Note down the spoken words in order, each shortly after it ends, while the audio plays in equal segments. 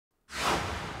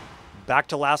Back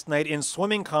to last night in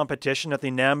swimming competition at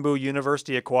the Nambu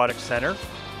University Aquatic Center.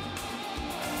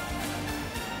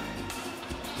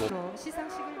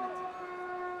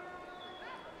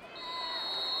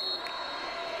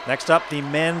 Next up, the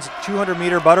men's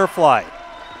 200-meter butterfly.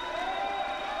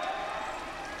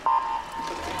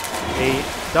 A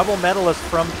double medalist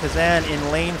from Kazan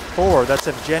in lane 4. That's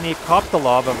Evgeny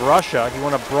Koptolov of Russia. He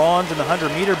won a bronze in the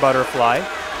 100-meter butterfly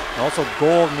and also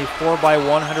gold in the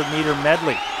 4x100-meter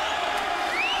medley.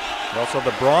 We also have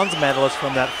the bronze medalist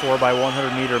from that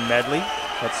 4x100-meter medley.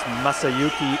 That's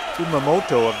Masayuki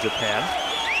Umamoto of Japan.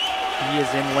 He is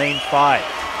in lane 5.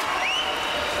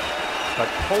 But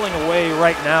pulling away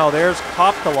right now, there's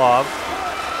Koptolov.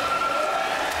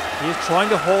 He is trying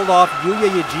to hold off Yuya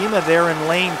Yajima there in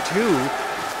lane 2.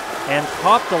 And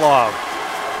Koptolov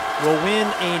will win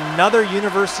another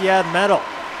Universiade medal.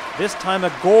 This time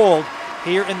a gold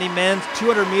here in the men's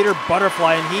 200-meter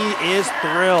butterfly, and he is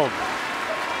thrilled.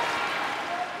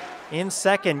 In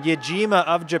second, Yajima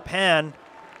of Japan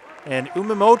and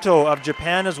Umamoto of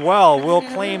Japan as well will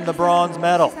claim the bronze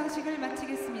medal.